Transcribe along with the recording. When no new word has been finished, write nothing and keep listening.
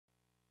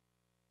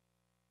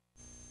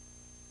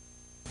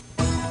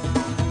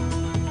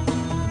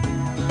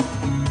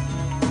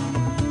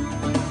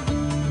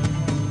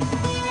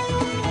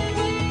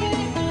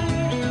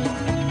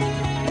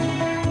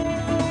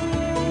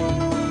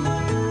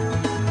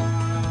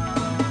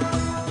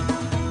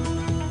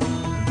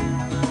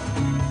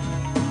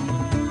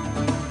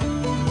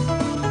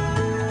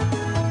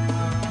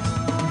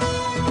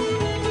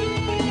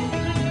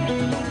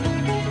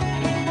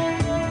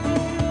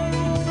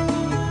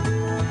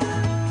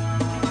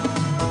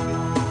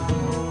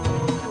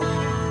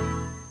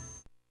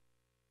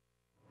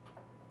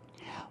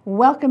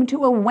Welcome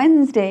to a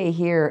Wednesday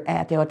here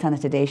at the Owatonna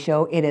Today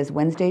Show. It is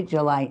Wednesday,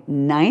 July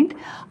 9th.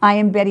 I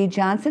am Betty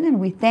Johnson, and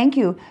we thank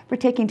you for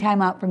taking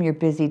time out from your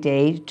busy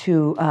day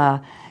to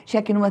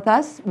check in with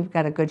us. We've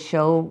got a good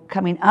show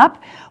coming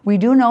up. We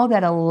do know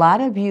that a lot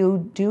of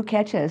you do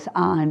catch us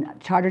on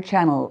Charter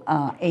Channel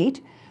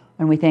 8,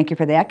 and we thank you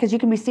for that, because we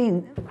can be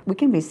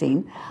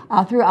seen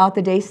throughout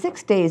the day,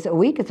 6 days a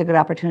week. It's a good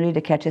opportunity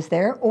to catch us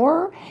there.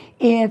 Or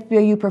if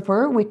you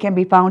prefer, we can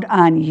be found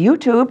on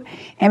YouTube.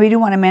 And we do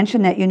want to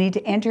mention that you need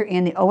to enter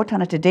in the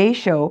Owatonna Today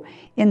Show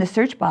in the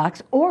search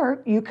box,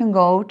 or you can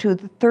go to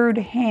the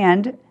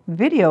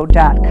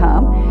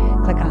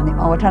thirdhandvideo.com, click on the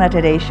Owatonna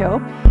Today Show,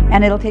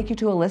 and it'll take you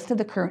to a list of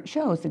the current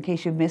shows in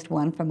case you've missed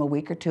one from a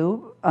week or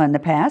two in the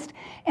past.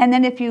 And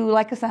then if you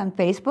like us on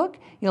Facebook,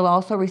 you'll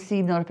also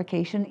receive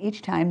notification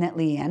each time that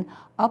Leanne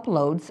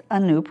uploads a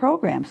new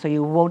program, so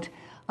you won't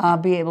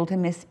be able to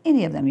miss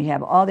any of them. You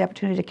have all the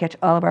opportunity to catch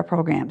all of our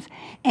programs.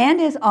 And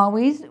as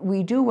always,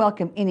 we do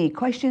welcome any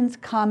questions,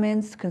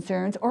 comments,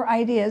 concerns, or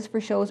ideas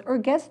for shows or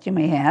guests you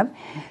may have.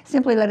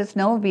 Simply let us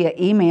know via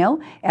email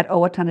at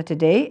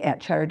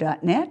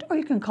owatonatoday@charter.net, or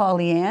you can call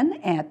Leanne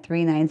at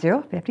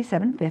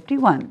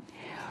 390-5751.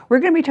 We're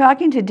going to be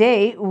talking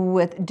today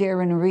with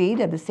Darren Reed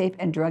of the Safe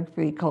and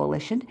Drug-Free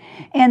Coalition.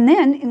 And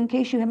then, in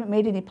case you haven't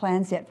made any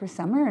plans yet for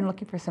summer and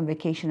looking for some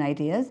vacation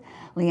ideas,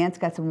 Leanne's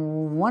got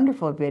some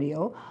wonderful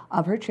video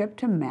of her trip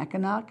to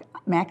Mackinac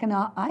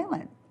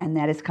Island. And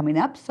that is coming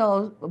up.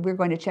 So we're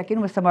going to check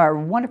in with some of our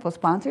wonderful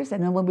sponsors,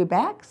 and then we'll be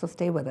back. So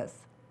stay with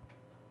us.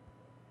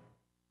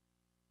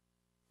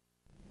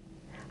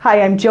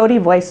 Hi, I'm Jody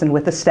Voisin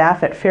with the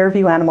staff at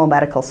Fairview Animal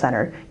Medical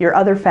Center, your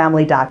other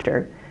family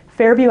doctor.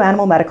 Fairview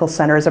Animal Medical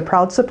Center is a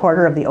proud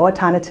supporter of the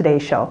Owatonna Today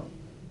Show.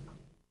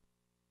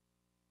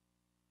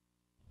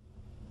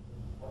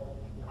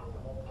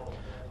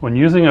 When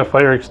using a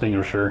fire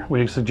extinguisher,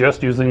 we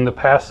suggest using the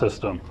pass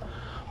system.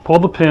 Pull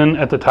the pin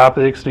at the top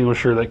of the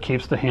extinguisher that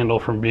keeps the handle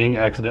from being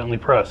accidentally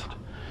pressed.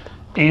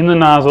 Aim the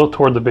nozzle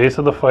toward the base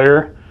of the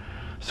fire.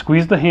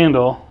 Squeeze the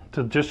handle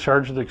to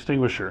discharge the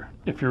extinguisher.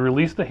 If you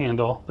release the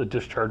handle, the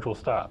discharge will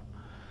stop.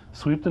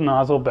 Sweep the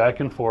nozzle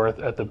back and forth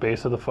at the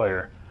base of the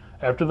fire.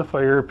 After the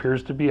fire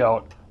appears to be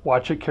out,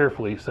 watch it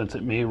carefully since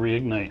it may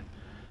reignite.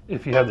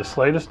 If you have the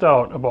slightest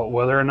doubt about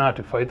whether or not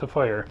to fight the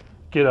fire,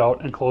 get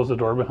out and close the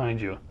door behind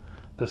you.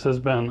 This has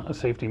been a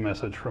safety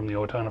message from the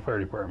Owatonna Fire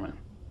Department.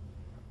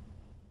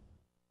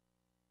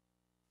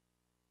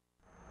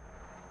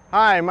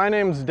 Hi, my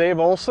name is Dave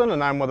Olson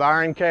and I'm with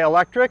R&K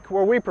Electric,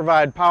 where we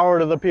provide power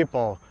to the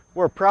people.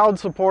 We're proud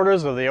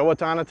supporters of the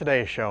Owatonna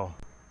Today Show.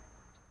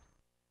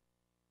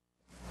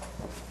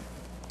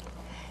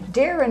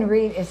 Darren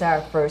Reed is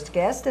our first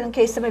guest, and in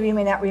case some of you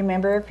may not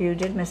remember, if you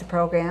did miss a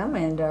program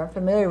and are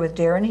familiar with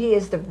Darren, he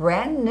is the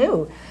brand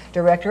new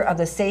director of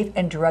the Safe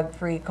and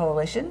Drug-Free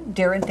Coalition.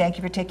 Darren, thank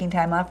you for taking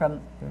time off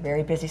from a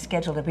very busy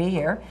schedule to be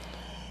here.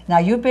 Now,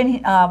 you've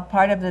been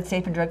part of the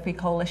Safe and Drug-Free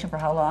Coalition for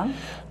how long?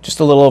 Just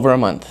a little over a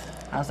month.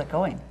 How's it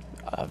going?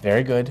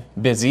 Very good.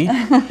 Busy.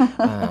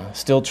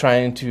 Still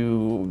trying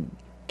to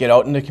get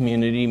out in the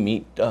community,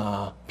 meet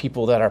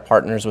people that are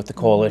partners with the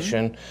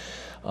coalition.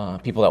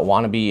 People that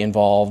want to be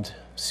involved,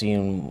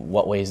 seeing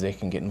what ways they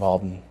can get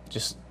involved, and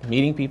just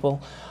meeting people,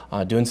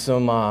 doing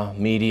some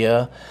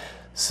media,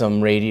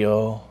 some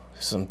radio,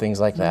 some things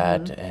like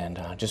that,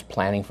 and just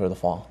planning for the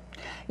fall.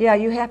 Yeah,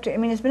 you have to, I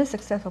mean, it's been a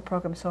successful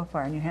program so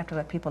far, and you have to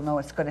let people know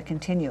it's going to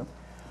continue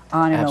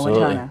on in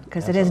Owatonna,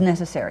 because it is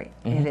necessary.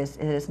 It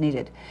is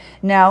needed.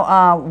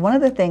 Now, one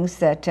of the things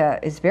that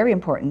is very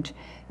important,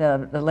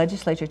 the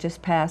legislature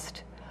just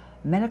passed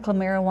medical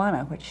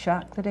marijuana, which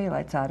shocked the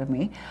daylights out of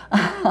me.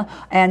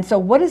 And so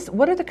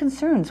what are the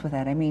concerns with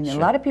that? I mean, a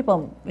lot of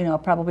people,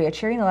 probably are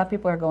cheering, a lot of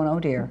people are going, oh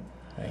dear,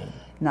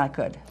 not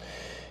good.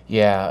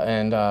 Yeah,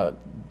 and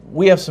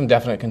we have some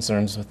definite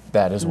concerns with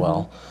that as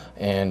well.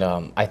 And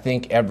I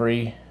think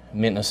every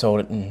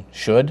Minnesotan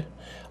should,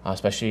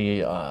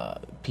 especially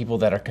people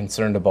that are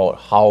concerned about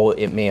how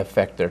it may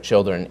affect their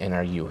children and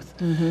our youth.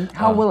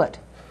 How will it?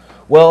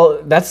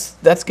 Well, that's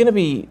going to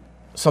be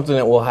something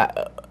that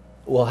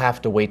we'll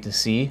have to wait to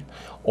see,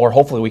 or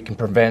hopefully we can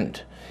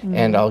prevent.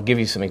 And I'll give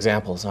you some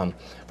examples.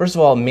 First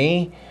of all,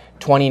 May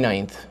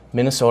 29th,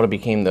 Minnesota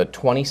became the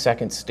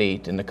 22nd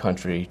state in the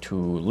country to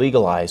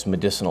legalize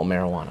medicinal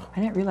marijuana.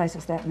 I didn't realize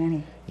it's that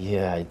many.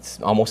 Yeah,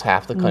 it's almost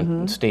half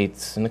the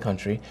states in the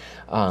country.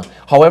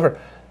 However,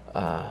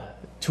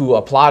 to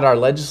applaud our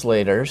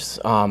legislators,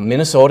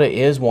 Minnesota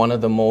is one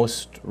of the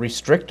most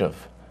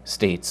restrictive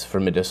states for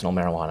medicinal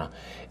marijuana.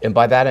 And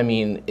by that I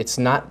mean, it's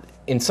not,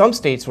 in some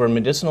states where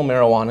medicinal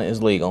marijuana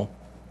is legal,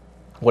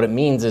 what it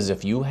means is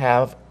if you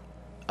have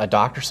a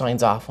doctor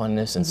signs off on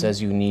this and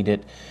says you need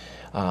it,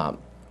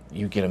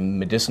 you get a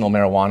medicinal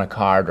marijuana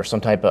card or some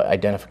type of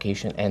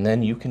identification, and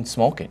then you can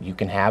smoke it. You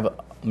can have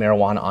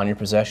marijuana on your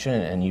possession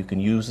and you can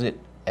use it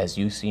as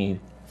you see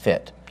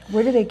fit.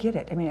 Where do they get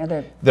it? I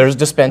mean, there's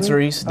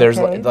dispensaries. There's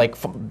like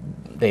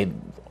they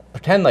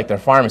pretend like they're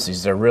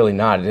pharmacies. They're really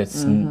not.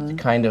 It's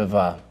kind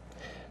of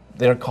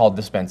they're called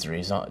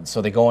dispensaries.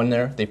 So they go in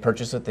there, they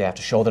purchase it, they have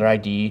to show their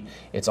ID.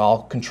 It's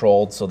all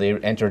controlled, so they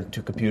enter into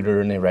a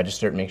computer and they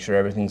register it, make sure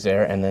everything's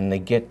there, and then they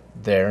get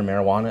their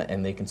marijuana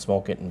and they can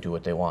smoke it and do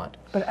what they want.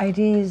 But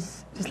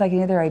IDs, just like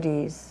any other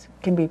IDs,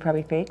 can be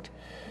probably faked?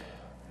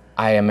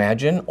 I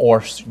imagine,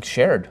 or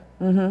shared.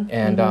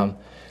 And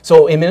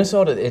so in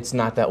Minnesota, it's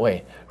not that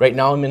way. Right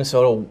now in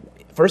Minnesota,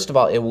 first of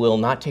all, it will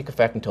not take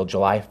effect until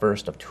July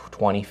 1st of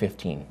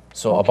 2015,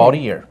 so about a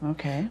year.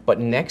 Okay. But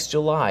next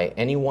July,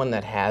 anyone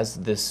that has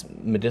this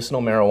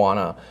medicinal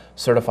marijuana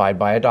certified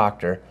by a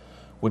doctor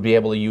would be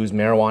able to use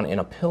marijuana in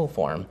a pill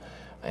form,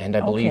 and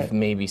I believe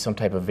maybe some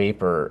type of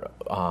vapor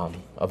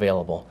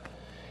available.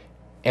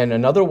 And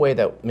another way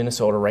that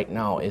Minnesota right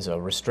now is a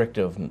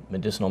restrictive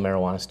medicinal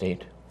marijuana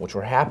state, which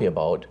we're happy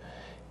about,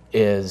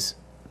 is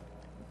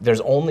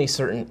there's only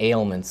certain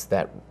ailments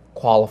that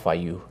qualify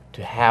you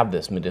to have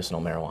this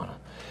medicinal marijuana.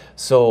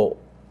 So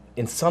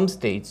in some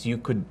states, you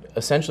could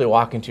essentially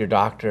walk into your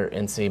doctor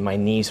and say, my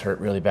knees hurt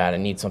really bad, I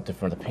need something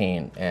for the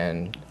pain,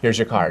 and here's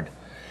your card.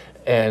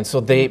 And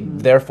so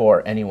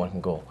therefore, anyone can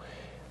go.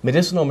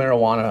 Medicinal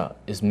marijuana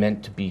is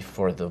meant to be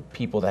for the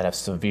people that have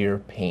severe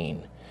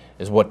pain,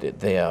 is what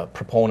the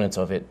proponents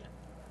of it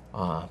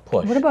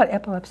push. What about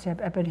epilepsy?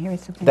 I've been hearing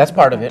something That's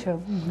about part of that it.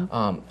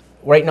 too.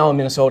 Right now in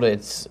Minnesota,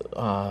 it's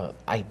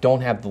I don't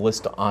have the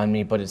list on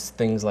me, but it's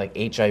things like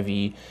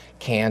HIV,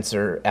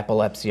 cancer,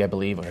 epilepsy, I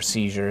believe, or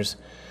seizures,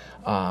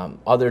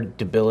 other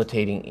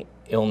debilitating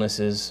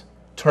illnesses,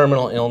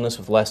 terminal illness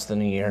with less than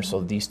a year,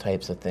 so these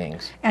types of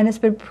things. And it's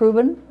been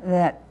proven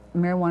that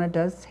marijuana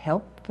does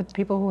help with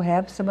people who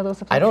have some of those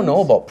afflictions? I don't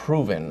know about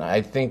proven.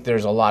 I think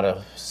there's a lot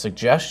of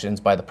suggestions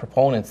by the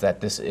proponents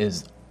that this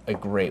is a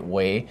great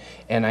way,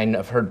 and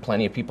I've heard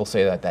plenty of people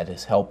say that that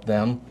has helped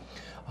them.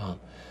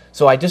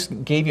 So I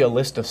just gave you a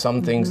list of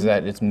some things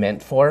that it's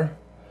meant for.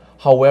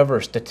 However,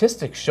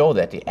 statistics show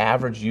that the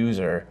average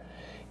user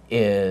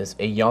is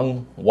a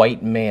young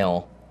white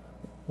male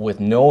with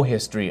no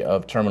history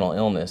of terminal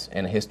illness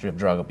and a history of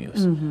drug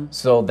abuse.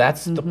 So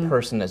that's the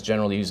person that's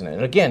generally using it.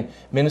 And again,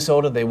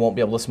 Minnesota, they won't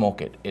be able to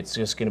smoke it. It's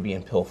just going to be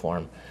in pill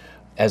form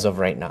as of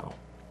right now.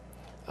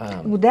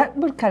 Well, that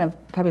would kind of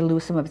probably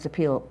lose some of its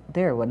appeal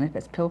there, wouldn't it, if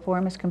it's pill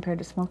form as compared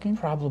to smoking?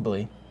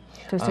 Probably.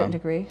 To a certain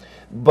degree?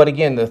 But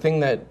again, the thing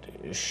that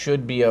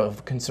should be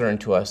of concern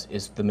to us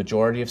is the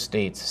majority of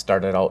states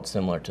started out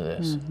similar to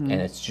this, and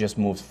it's just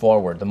moved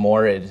forward. The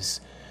more it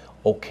is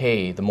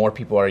okay, the more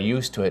people are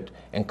used to it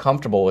and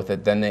comfortable with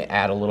it, then they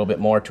add a little bit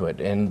more to it,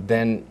 and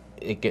then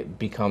it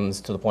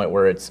becomes to the point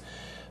where it's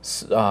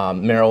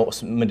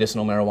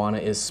medicinal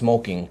marijuana is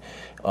smoking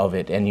of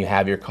it, and you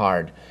have your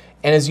card.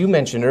 And as you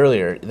mentioned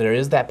earlier, there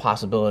is that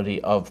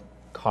possibility of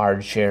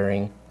card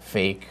sharing,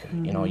 fake,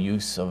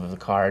 use of the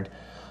card.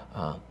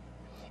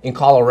 In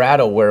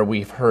Colorado, where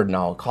we've heard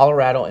now,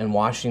 Colorado and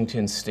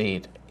Washington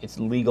State, it's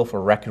legal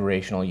for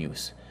recreational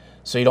use.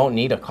 So you don't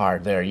need a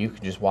card there. You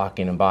can just walk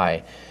in and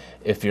buy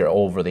if you're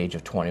over the age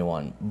of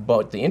 21.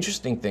 But the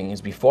interesting thing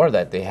is before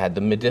that, they had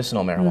the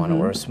medicinal marijuana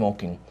where it's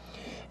smoking.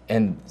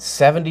 And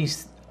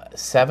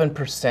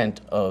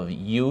 77% of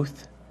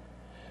youth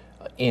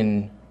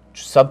in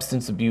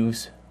substance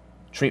abuse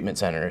treatment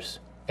centers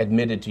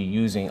admitted to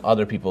using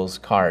other people's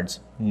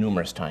cards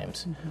numerous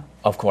times.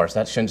 Of course,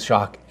 that shouldn't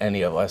shock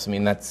any of us. I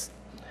mean, that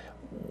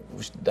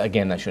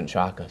shouldn't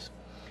shock us.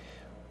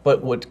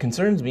 But what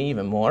concerns me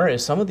even more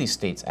is some of these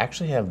states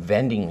actually have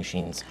vending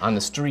machines on the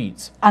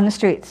streets. On the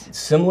streets.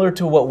 Similar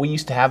to what we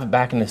used to have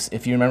back in the,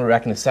 if you remember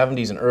back in the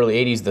 70s and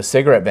early 80s, the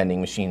cigarette vending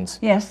machines.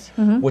 Yes.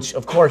 Which,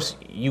 of course,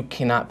 you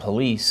cannot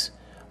police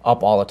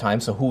up all the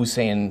time, so who's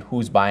saying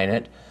who's buying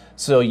it?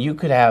 So you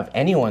could have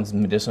anyone's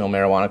medicinal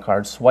marijuana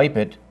card, swipe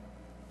it,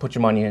 put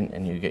your money in,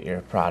 and you get your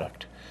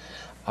product.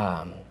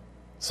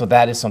 So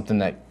that is something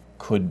that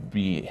could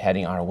be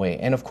heading our way.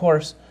 And of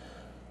course,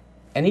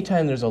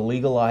 anytime there's a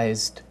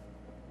legalized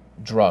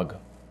drug,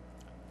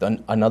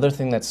 another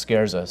thing that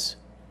scares us,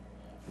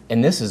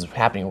 and this is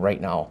happening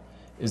right now,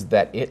 is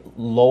that it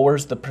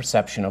lowers the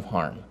perception of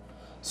harm.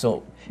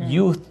 So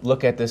youth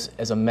look at this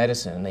as a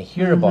medicine, and they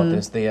hear about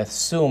this, they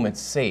assume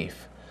it's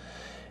safe.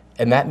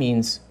 And that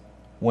means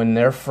when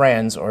their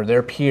friends or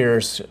their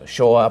peers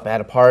show up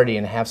at a party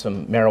and have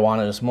some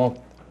marijuana to smoke,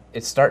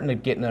 it's starting to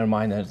get in their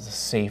mind that it's a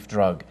safe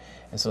drug.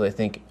 And so they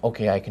think,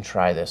 okay, I can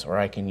try this, or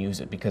I can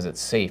use it because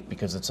it's safe,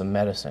 because it's a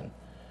medicine.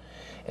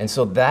 And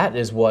so that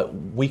is what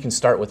we can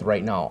start with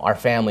right now. Our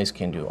families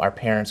can do, our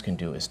parents can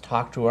do, is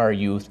talk to our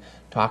youth,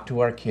 talk to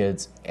our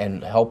kids,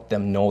 and help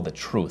them know the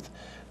truth.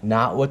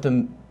 Not what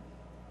the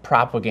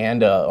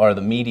propaganda or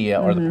the media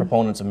or the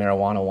proponents of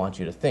marijuana want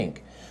you to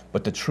think,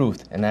 but the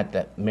truth, and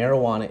that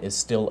marijuana is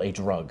still a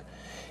drug.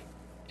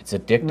 It's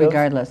addictive,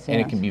 regardless,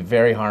 and it can be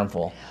very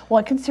harmful.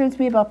 What concerns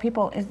me about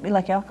people is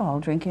like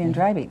alcohol, drinking and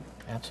driving.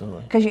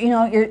 Absolutely. Because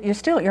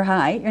you're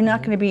high. You're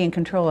not going to be in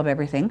control of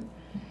everything.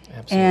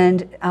 Absolutely.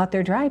 And out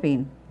there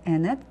driving,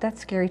 And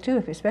that's scary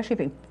too, especially if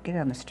you get it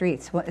on the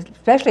streets,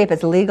 especially if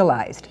it's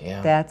legalized.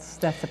 Yeah. That's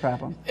the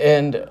problem.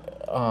 And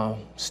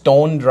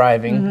stone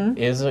driving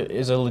is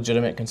a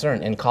legitimate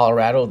concern. In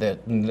Colorado,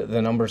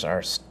 the numbers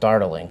are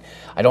startling.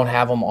 I don't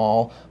have them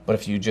all, but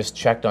if you just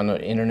checked on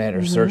the internet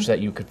or search that,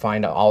 you could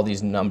find out all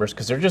these numbers,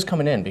 because they're just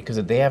coming in because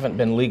they haven't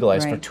been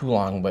legalized for too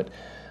long. But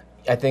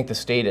I think the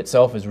state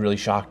itself is really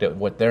shocked at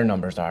what their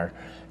numbers are.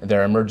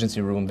 Their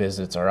emergency room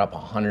visits are up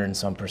 100 and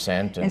some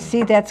percent. And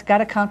see, that's got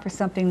to count for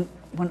something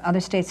when other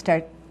states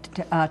start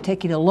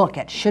taking a look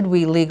at, should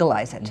we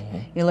legalize it?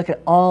 You look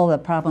at all the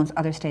problems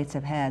other states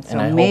have had.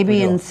 So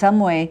maybe in some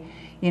way,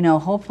 you know,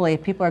 hopefully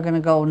if people are going to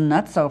go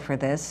nutso for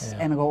this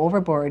and go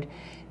overboard,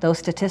 those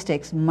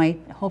statistics might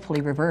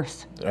hopefully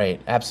reverse.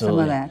 Right,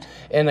 absolutely. Some of that.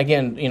 And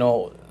again, you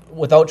know,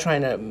 without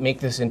trying to make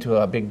this into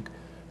a big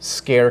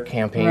scare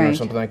campaign or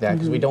something like that,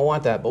 because we don't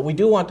want that, but we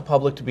do want the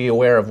public to be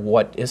aware of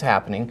what is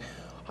happening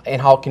and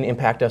how it can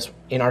impact us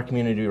in our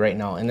community right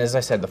now. And as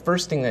I said, the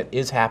first thing that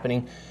is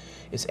happening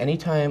is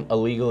anytime a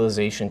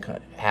legalization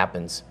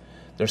happens,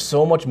 there's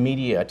so much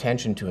media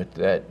attention to it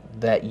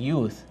that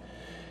youth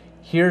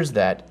hears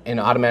that and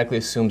automatically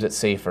assumes it's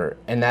safer,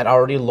 and that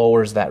already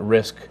lowers that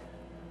risk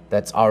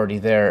that's already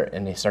there,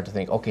 and they start to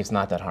think, okay, it's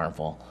not that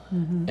harmful.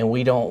 And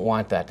we don't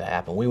want that to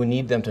happen. We would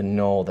need them to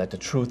know that the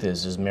truth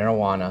is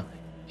marijuana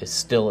is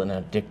still an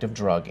addictive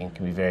drug and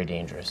can be very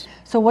dangerous.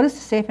 So what is the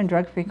Safe and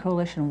Drug-Free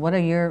Coalition? What are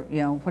your,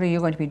 what are you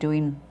going to be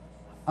doing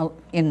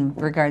in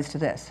regards to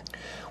this?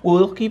 Well,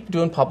 we'll keep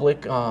doing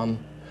public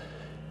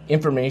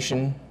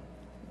information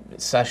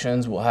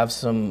sessions. We'll have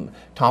some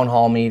town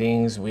hall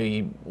meetings.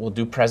 We will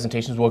do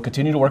presentations. We'll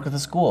continue to work with the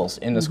schools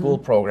in the school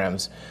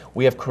programs.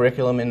 We have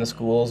curriculum in the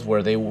schools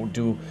where they will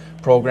do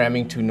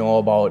programming to know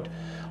about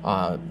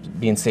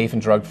being safe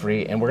and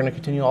drug-free, and we're going to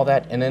continue all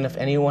that. And then if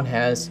anyone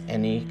has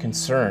any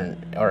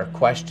concern or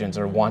questions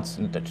or wants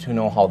to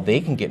know how they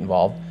can get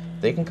involved,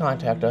 they can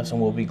contact us, and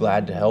we'll be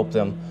glad to help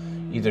them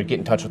either get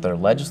in touch with their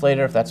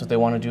legislator if that's what they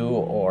want to do,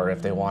 or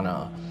if they want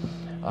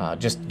to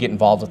just get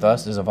involved with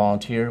us as a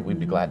volunteer, we'd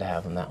be glad to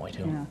have them that way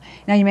too. Yeah.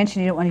 Now you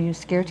mentioned you don't want to use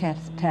scare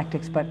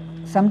tactics, but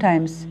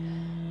sometimes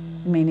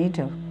you may need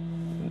to.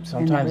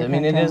 Sometimes, I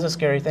mean, it is a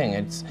scary thing.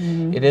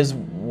 It is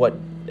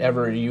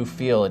whatever you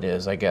feel it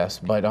is, I guess.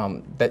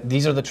 But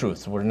these are the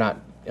truths. We're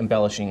not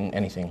embellishing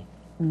anything.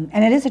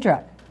 And it is a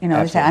drug. You know,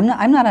 they say,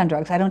 I'm not on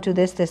drugs. I don't do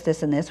this,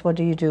 and this. What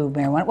do you do?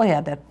 Marijuana? Well,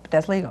 yeah,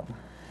 that's legal.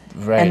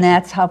 Right. And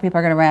that's how people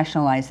are going to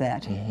rationalize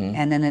that.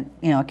 And then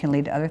it can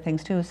lead to other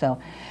things too. So,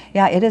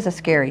 yeah, it is a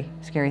scary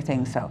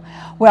thing. So,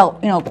 well,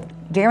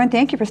 Darren,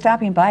 thank you for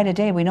stopping by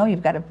today. We know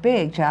you've got a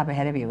big job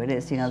ahead of you. It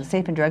is, the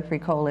Safe and Drug-Free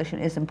Coalition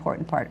is an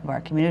important part of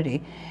our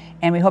community.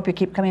 And we hope you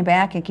keep coming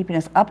back and keeping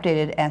us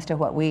updated as to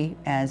what we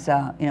as,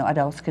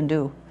 adults can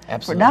do.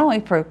 Absolutely. Not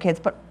only for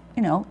kids, but,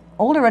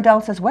 older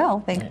adults as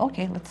well. Think,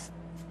 okay, let's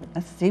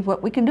see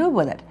what we can do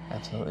with it.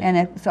 Absolutely.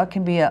 And so it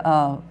can be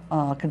a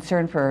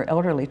concern for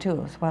elderly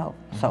too as well.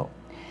 So,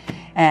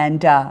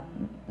 and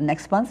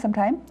next month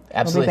sometime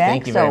absolutely, we'll be back.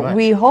 Thank you very much. So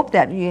we hope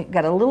that you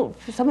got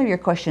some of your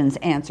questions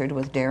answered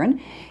with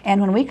Darren. And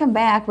when we come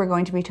back, we're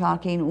going to be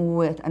talking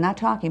with,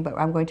 but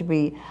I'm going to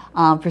be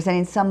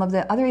presenting some of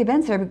the other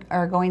events that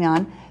are going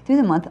on through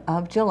the month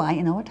of July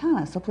in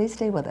Owatonna. So please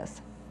stay with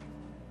us.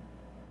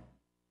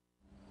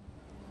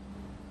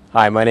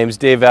 Hi, my name is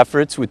Dave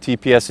Efforts with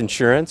TPS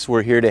Insurance.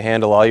 We're here to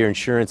handle all your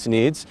insurance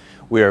needs.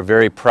 We are a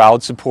very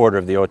proud supporter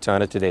of the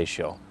Owatonna Today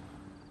Show.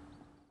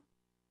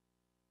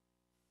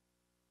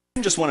 I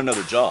didn't just want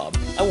another job,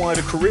 I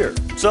wanted a career,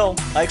 so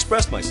I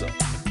expressed myself.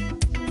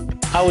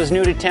 I was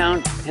new to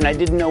town and I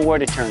didn't know where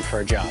to turn for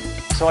a job,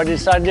 so I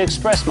decided to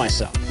express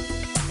myself.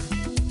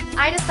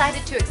 I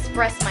decided to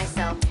express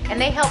myself,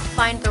 and they helped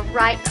find the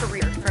right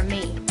career for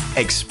me.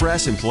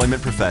 Express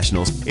Employment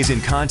Professionals is in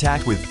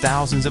contact with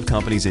thousands of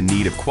companies in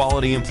need of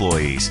quality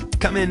employees.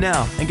 Come in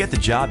now and get the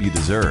job you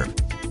deserve.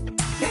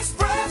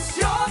 Express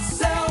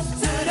yourself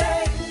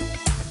today.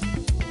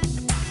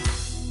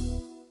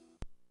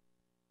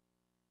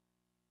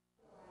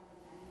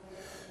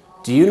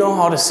 Do you know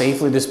how to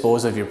safely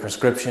dispose of your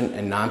prescription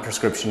and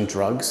non-prescription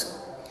drugs?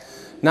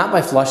 Not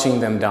by flushing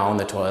them down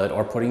the toilet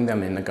or putting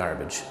them in the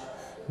garbage.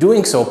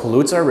 Doing so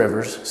pollutes our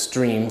rivers,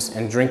 streams,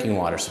 and drinking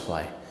water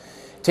supply.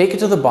 Take it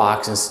to the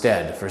box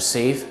instead for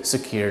safe,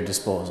 secure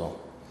disposal.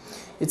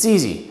 It's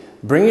easy.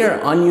 Bring your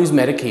unused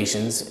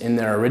medications in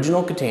their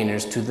original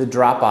containers to the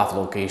drop-off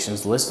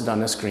locations listed on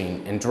the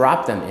screen and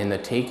drop them in the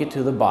Take It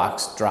to the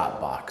Box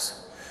drop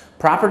box.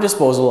 Proper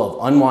disposal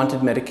of unwanted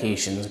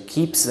medications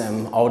keeps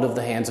them out of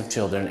the hands of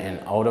children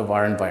and out of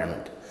our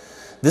environment.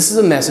 This is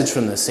a message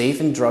from the Safe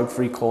and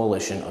Drug-Free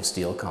Coalition of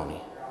Steele County.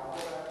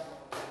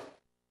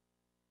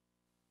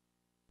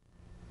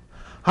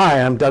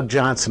 Hi, I'm Doug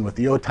Johnson with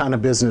the Owatonna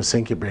Business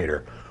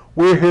Incubator.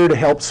 We're here to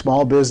help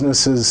small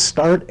businesses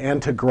start and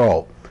to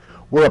grow.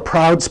 We're a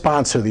proud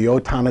sponsor of the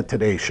Owatonna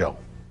Today Show.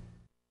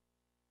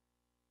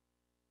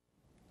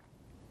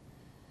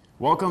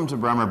 Welcome to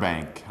Bremer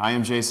Bank. I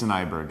am Jason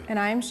Iberg. And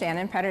I'm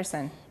Shannon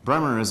Pedersen.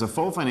 Bremer is a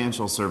full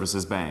financial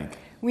services bank.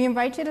 We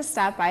invite you to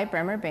stop by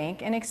Bremer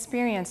Bank and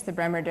experience the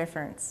Bremer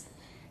difference.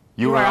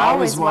 You are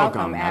always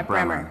welcome at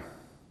Bremer.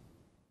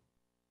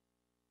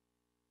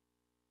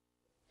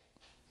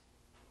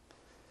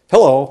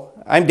 Hello,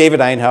 I'm David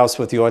Einhaus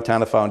with the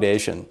Owatonna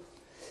Foundation.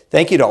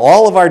 Thank you to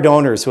all of our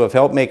donors who have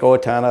helped make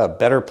Owatonna a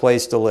better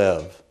place to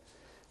live.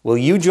 Will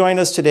you join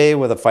us today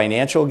with a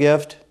financial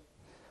gift?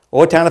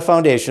 Owatonna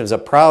Foundation is a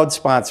proud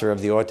sponsor of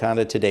the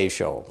Owatonna Today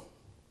Show.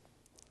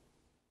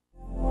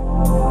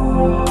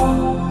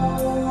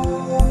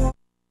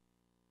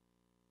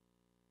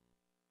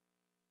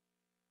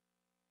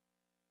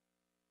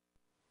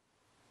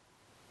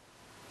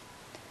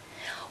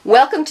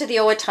 Welcome to the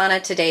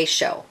Owatonna Today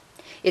Show.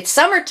 It's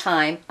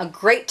summertime, a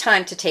great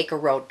time to take a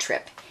road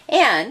trip.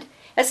 And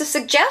as a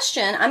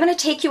suggestion, I'm going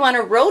to take you on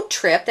a road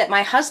trip that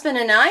my husband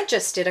and I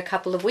just did a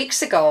couple of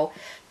weeks ago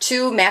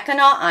to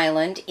Mackinac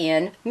Island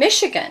in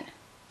Michigan.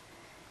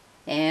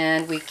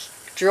 And we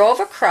drove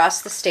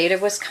across the state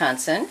of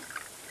Wisconsin,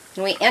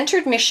 and we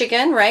entered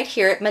Michigan right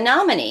here at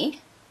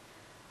Menominee,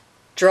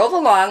 drove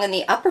along in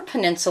the upper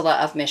peninsula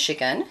of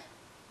Michigan,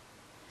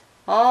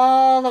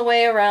 all the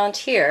way around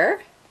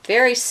here.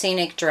 Very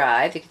scenic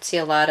drive. You can see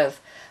a lot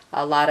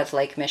of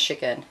Lake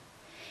Michigan.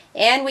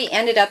 And we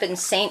ended up in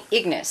St.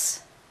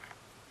 Ignace,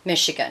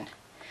 Michigan.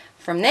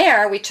 From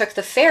there, we took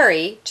the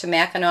ferry to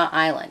Mackinac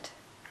Island.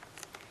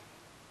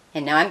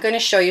 And now I'm going to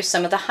show you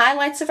some of the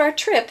highlights of our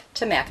trip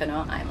to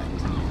Mackinac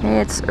Island.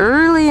 It's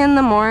early in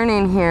the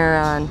morning here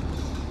on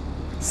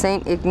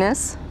St.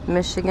 Ignace,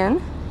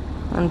 Michigan,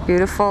 on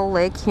beautiful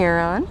Lake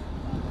Huron.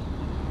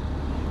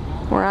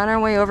 We're on our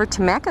way over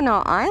to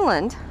Mackinac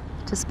Island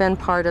to spend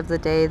part of the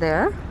day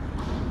there.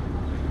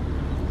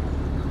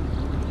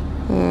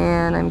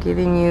 And I'm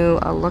giving you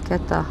a look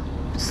at the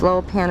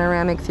slow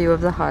panoramic view of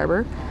the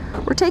harbor.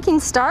 We're taking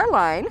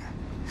Starline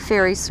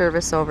ferry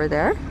service over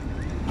there,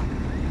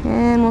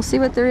 and we'll see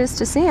what there is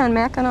to see on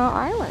Mackinac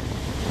Island.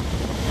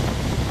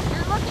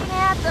 You're looking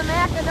at the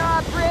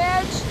Mackinac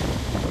Bridge.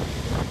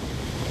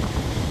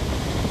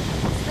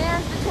 It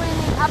stands between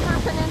the upper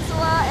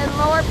peninsula and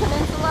lower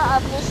peninsula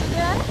of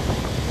Michigan.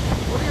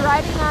 We'll be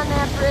riding on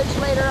that bridge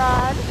later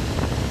on.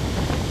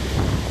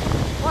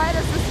 Quite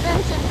a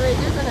suspension bridge,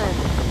 isn't it?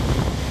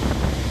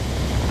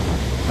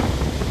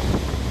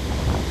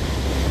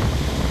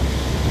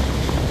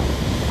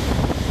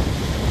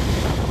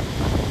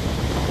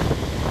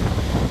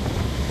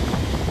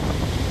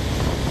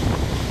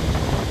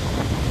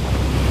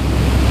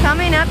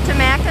 Coming up to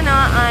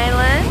Mackinac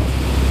Island.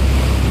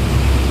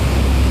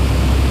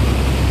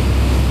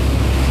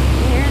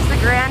 Here's the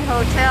Grand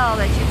Hotel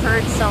that you've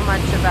heard so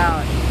much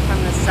about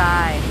from the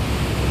side.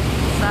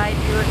 Side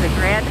view of the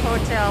Grand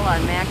Hotel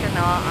on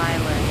Mackinac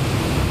Island.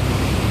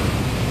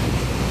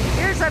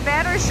 Here's a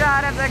better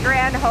shot of the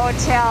Grand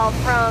Hotel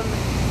from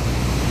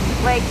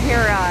Lake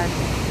Huron.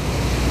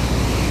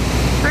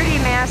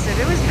 Pretty massive.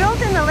 It was built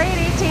in the late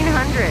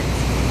 1800s.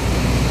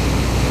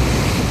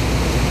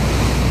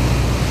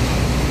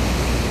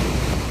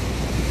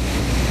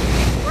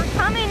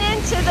 Coming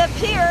into the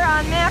pier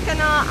on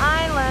Mackinac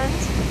Island,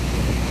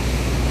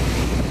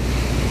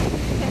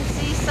 you can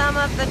see some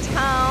of the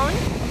town.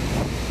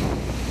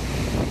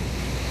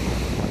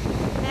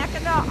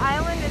 Mackinac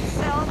Island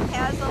itself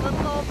has a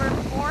little over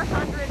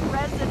 400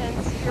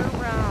 residents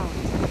year-round.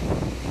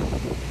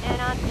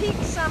 And on peak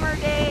summer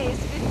days,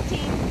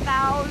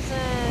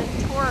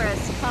 15,000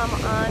 tourists come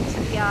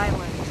onto the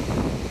island.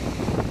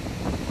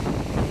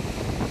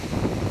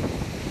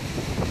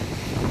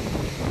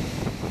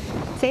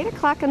 It's 8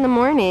 o'clock in the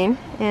morning,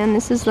 and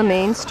this is the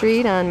main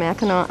street on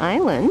Mackinac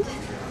Island,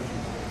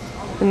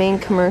 the main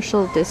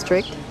commercial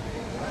district.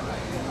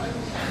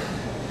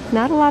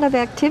 Not a lot of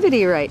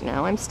activity right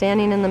now. I'm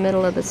standing in the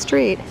middle of the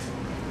street.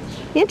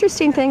 The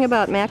interesting thing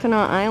about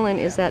Mackinac Island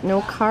is that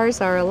no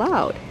cars are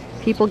allowed.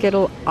 People get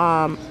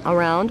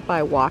around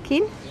by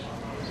walking,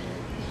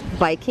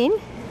 biking,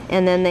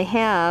 and then they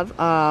have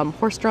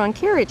horse-drawn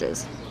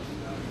carriages.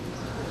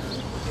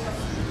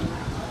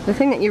 The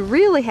thing that you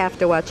really have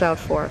to watch out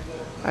for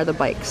are the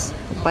bikes.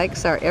 The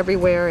bikes are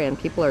everywhere and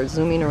people are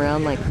zooming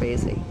around like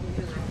crazy.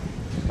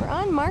 We're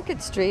on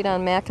Market Street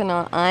on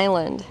Mackinac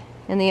Island,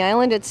 and the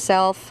island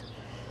itself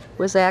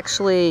was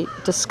actually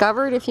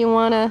discovered, if you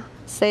want to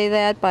say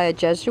that, by a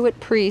Jesuit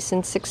priest in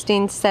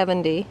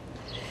 1670.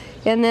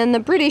 And then the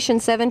British in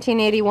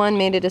 1781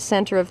 made it a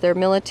center of their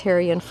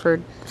military and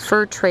fur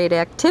trade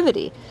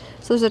activity.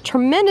 So there's a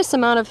tremendous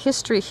amount of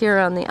history here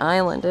on the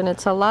island, and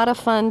it's a lot of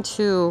fun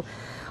to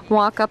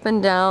walk up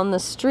and down the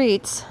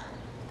streets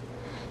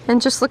and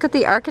just look at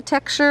the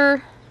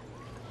architecture,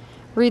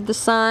 read the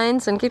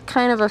signs, and get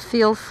kind of a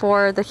feel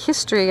for the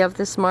history of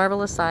this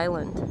marvelous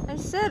island. I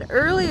said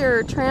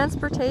earlier,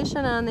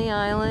 transportation on the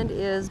island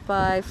is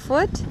by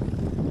foot,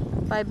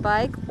 by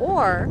bike,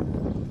 or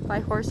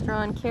by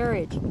horse-drawn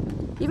carriage.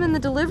 Even the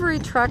delivery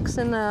trucks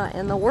and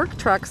the work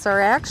trucks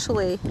are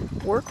actually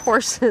work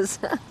horses,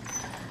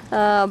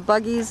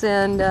 buggies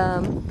and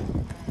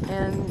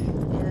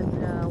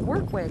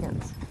work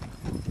wagons.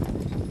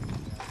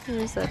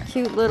 Here's a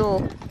cute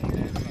little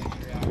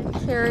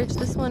carriage.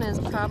 This one is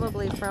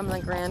probably from the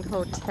Grand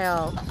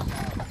Hotel.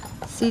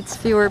 Seats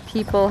fewer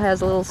people, has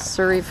a little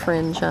Surrey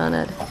fringe on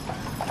it.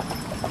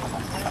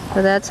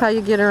 So that's how you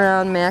get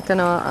around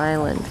Mackinac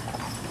Island.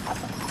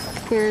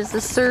 Here's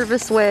the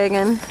service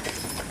wagon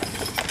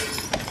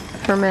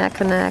for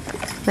Mackinac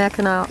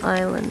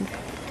Island.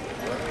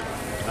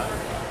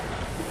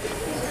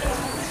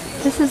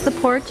 This is the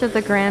porch of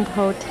the Grand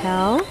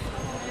Hotel.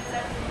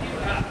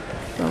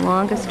 The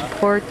longest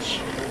porch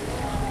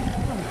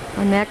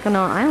on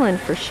Mackinac Island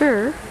for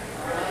sure.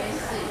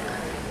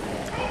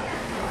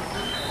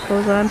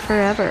 Goes on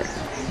forever.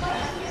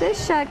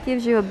 This shot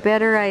gives you a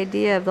better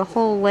idea of the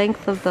whole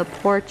length of the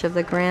porch of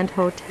the Grand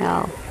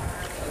Hotel.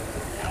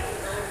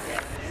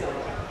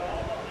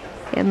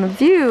 And the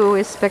view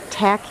is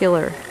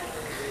spectacular.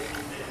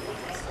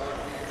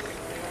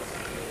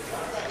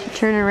 You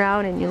turn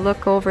around and you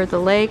look over the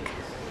lake,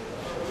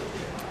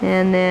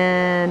 and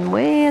then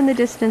way in the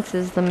distance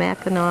is the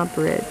Mackinac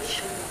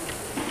Bridge.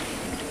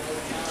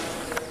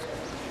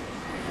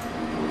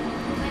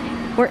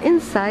 We're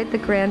inside the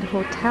Grand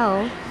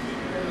Hotel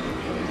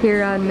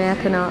here on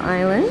Mackinac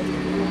Island.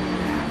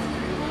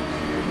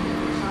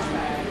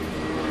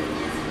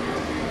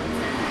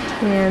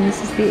 And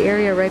this is the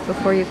area right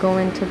before you go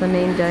into the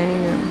main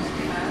dining room.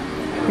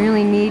 You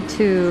really need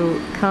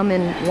to come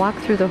and walk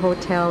through the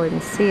hotel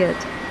and see it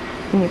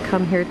when you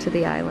come here to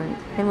the island.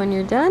 And when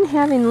you're done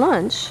having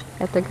lunch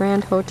at the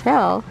Grand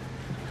Hotel,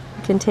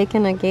 you can take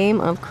in a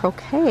game of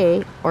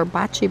croquet or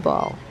bocce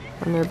ball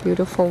on their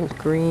beautiful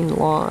green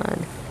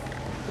lawn.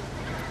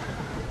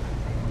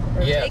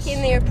 We're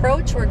taking the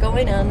approach, we're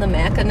going on the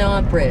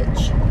Mackinac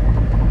Bridge.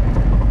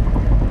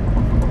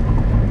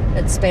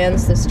 It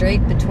spans the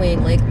strait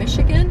between Lake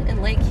Michigan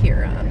and Lake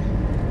Huron.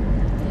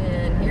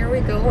 And here we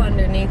go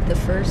underneath the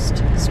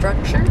first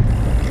structure.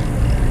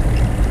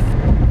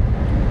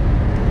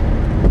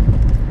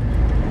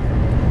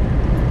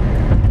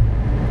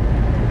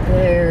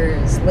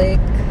 There's Lake,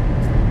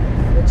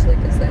 which lake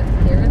is that?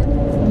 Huron?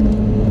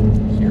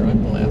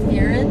 Huron left.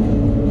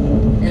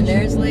 Huron. And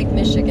there's Lake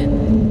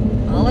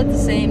Michigan, all at the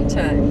same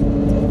time.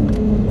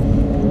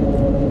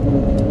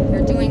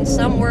 They're doing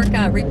some work,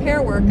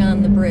 repair work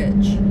on the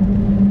bridge.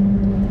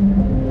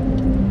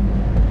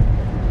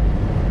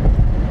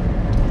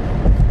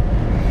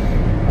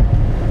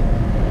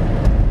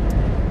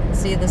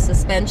 See the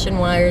suspension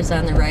wires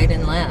on the right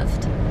and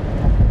left.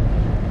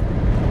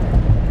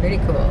 Pretty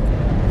cool.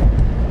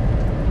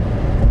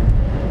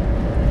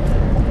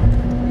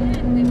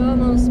 And we've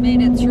almost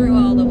made it through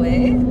all the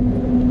way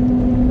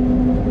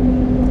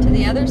to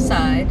the other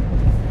side,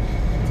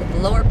 to the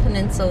lower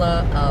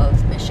peninsula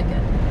of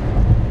Michigan.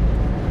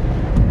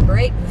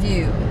 Great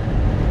view.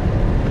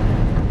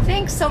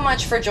 Thanks so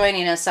much for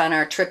joining us on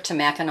our trip to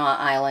Mackinac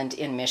Island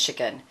in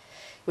Michigan.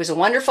 It was a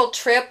wonderful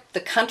trip. The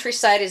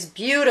countryside is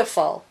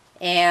beautiful,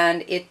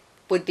 and it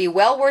would be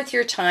well worth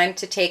your time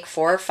to take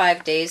 4 or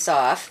 5 days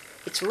off.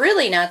 It's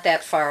really not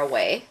that far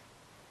away.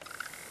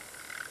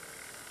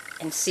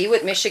 And see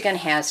what Michigan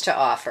has to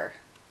offer.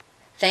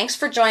 Thanks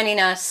for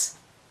joining us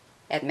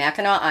at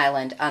Mackinac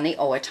Island on the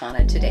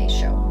Owatonna Today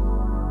Show.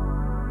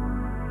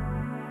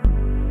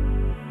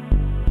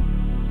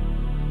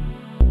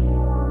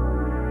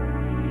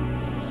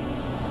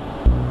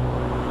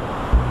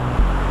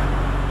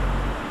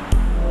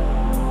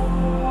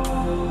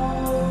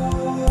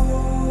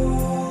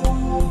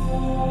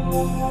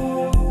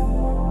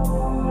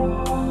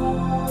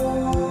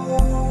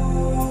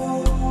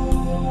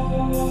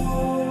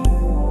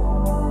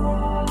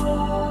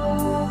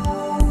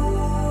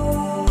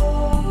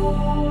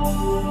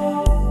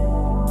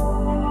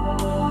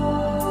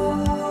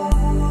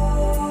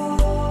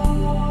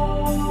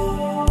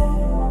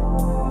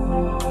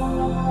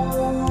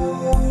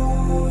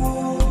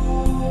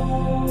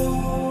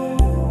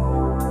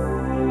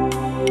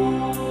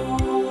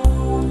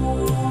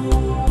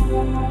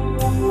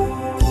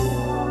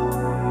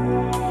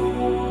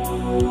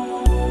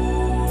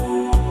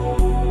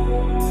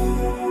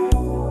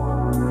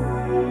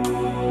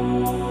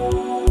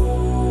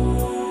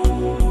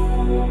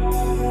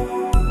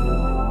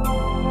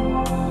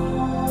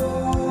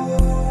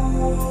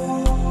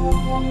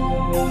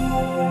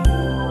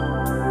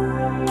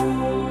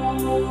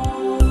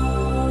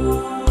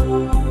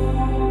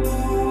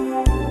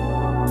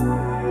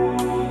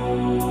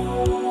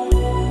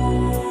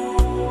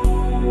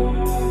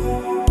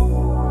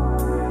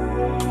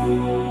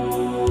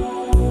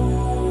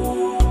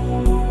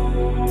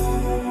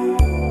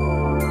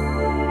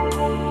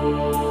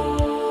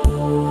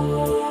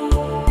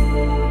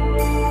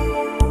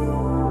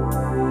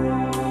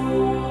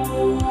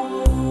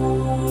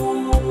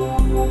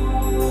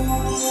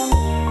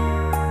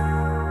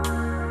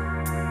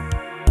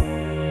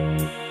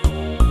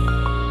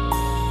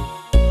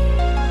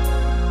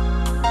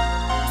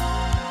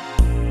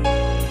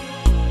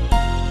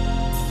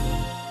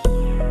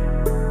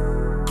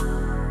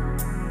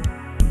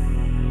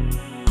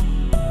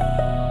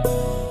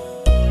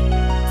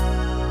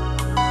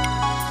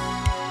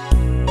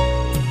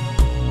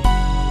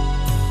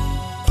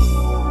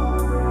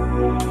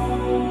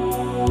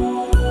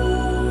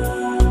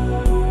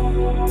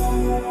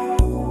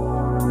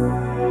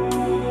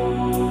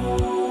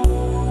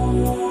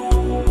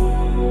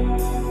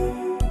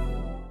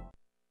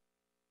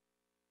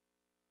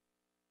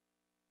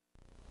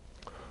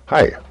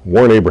 Hi,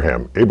 Warren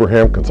Abraham,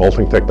 Abraham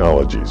Consulting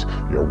Technologies,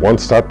 your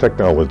one-stop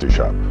technology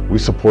shop. We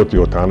support the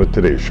Owatonna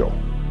Today Show.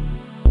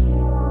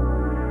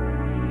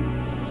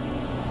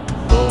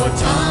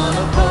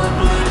 Owatonna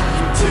Public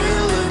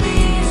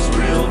Utilities,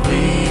 real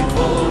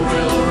people,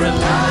 real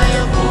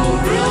reliable,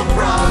 real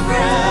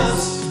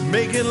progress.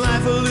 Making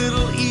life a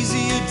little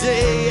easier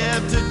day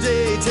after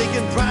day,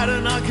 taking pride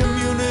in our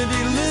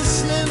community,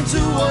 listening to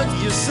what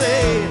you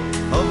say,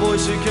 a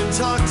voice you can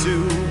talk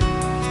to.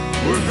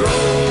 We're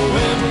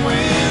growing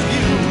with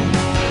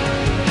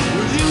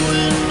you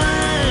in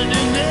mind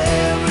in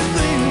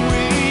everything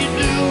we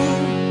do.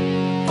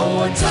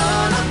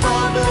 Owatonna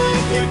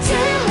Public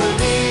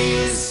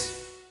Utilities.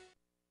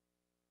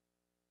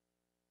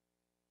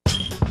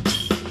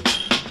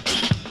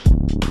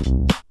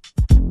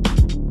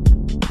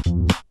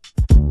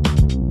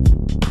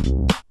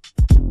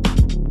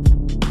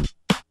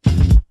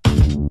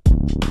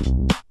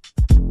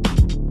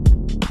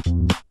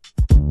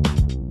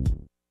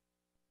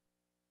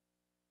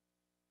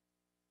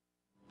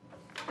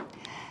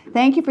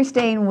 Thank you for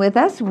staying with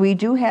us. We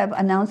do have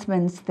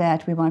announcements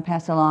that we want to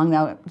pass along.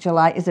 Now,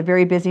 July is a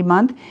very busy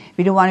month.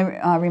 We do want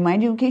to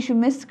remind you, in case you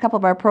missed a couple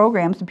of our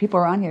programs, and people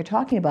are on here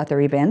talking about their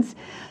events.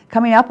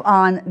 Coming up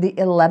on the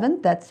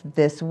 11th, that's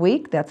this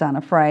week, that's on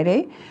a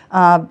Friday,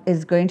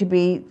 is going to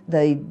be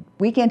the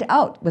Weekend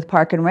Out with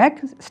Park and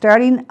Rec,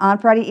 starting on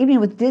Friday evening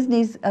with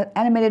Disney's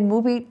animated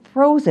movie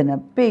Frozen, a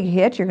big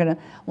hit. You're going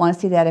to want to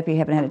see that if you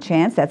haven't had a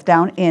chance. That's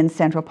down in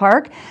Central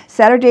Park.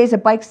 Saturday is a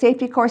bike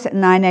safety course at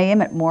 9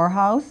 a.m. at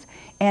Morehouse.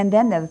 And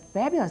then the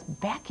fabulous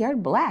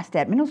Backyard Blast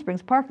at Mineral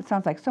Springs Park. It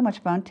sounds like so much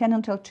fun. 10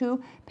 until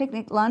 2,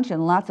 picnic lunch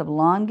and lots of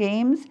lawn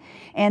games.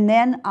 And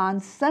then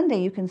on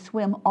Sunday, you can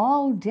swim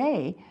all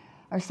day,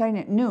 or starting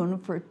at noon,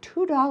 for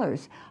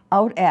 $2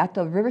 out at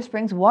the River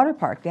Springs Water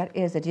Park. That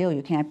is a deal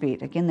you can't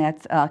beat. Again,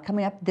 that's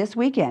coming up this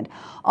weekend.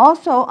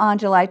 Also on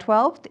July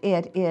 12th,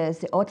 it is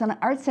the Owatonna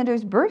Art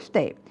Center's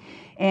birthday.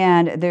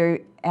 And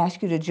they're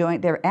asking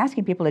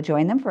people to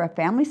join them for a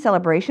family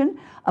celebration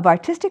of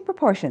artistic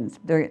proportions.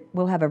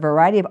 We'll have a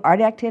variety of art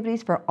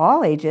activities for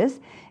all ages,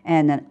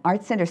 and an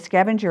art center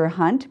scavenger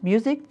hunt,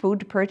 music, food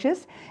to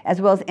purchase,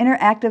 as well as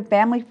interactive,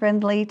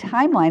 family-friendly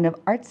timeline of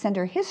art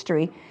center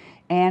history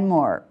and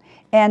more.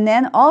 And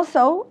then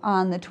also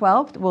on the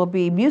 12th will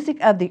be music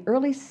of the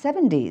early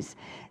 70s.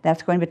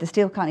 That's going to be at the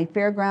Steele County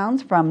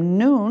Fairgrounds from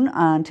noon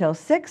until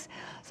 6.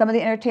 Some of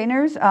the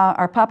entertainers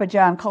are Papa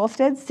John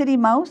Colstead, City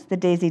Mouse, the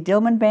Daisy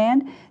Dillman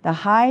Band, the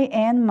High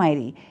and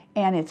Mighty.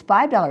 And it's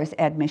 $5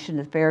 admission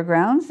to the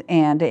fairgrounds,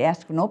 and they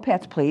ask for no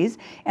pets, please.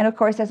 And of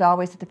course, as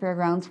always at the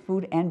fairgrounds,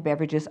 food and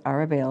beverages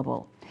are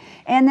available.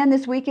 And then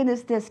this weekend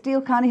is the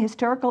Steele County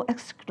Historical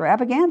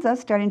Extravaganza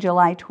starting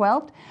July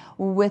 12th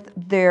with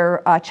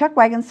their Chuck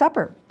Wagon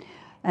Supper.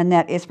 And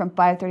that is from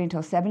 5:30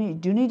 until 7. You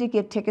do need to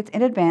get tickets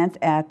in advance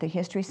at the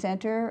History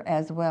Center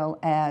as well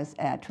as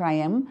at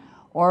Triumph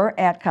or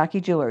at Cocky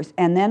Jewelers.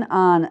 And then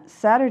on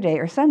Sunday,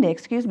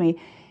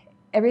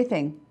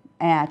 everything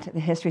at the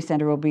History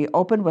Center will be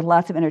open with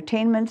lots of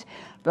entertainment.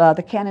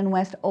 The Cannon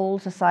West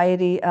Old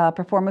Society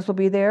performers will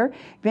be there.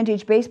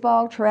 Vintage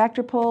baseball,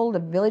 tractor pull. The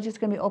village is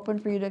going to be open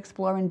for you to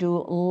explore and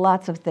do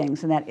lots of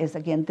things. And that is,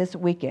 again, this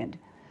weekend.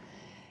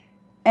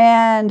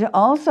 And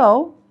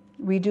also,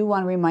 we do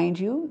want to remind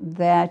you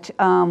that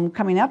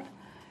coming up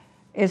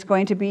is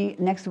going to be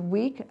next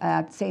week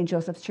at St.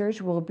 Joseph's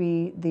Church will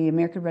be the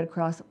American Red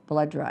Cross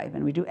Blood Drive.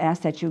 And we do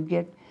ask that you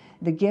get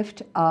the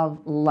gift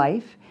of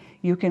life.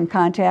 You can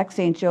contact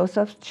St.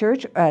 Joseph's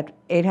Church at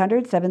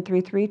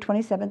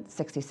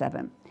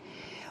 800-733-2767.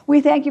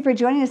 We thank you for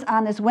joining us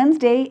on this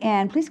Wednesday,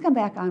 and please come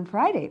back on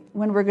Friday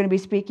when we're going to be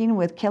speaking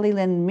with Kelly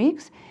Lynn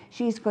Meeks.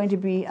 She's going to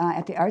be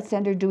at the Art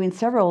Center doing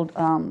several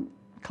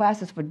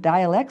classes for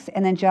dialects,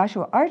 and then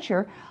Joshua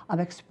Archer of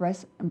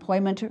Express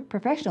Employment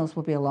Professionals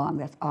will be along.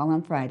 That's all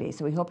on Friday,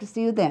 so we hope to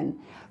see you then.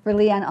 For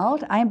Leanne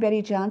Alt, I'm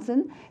Betty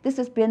Johnson. This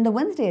has been the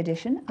Wednesday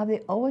edition of the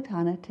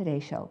Owatonna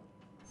Today Show.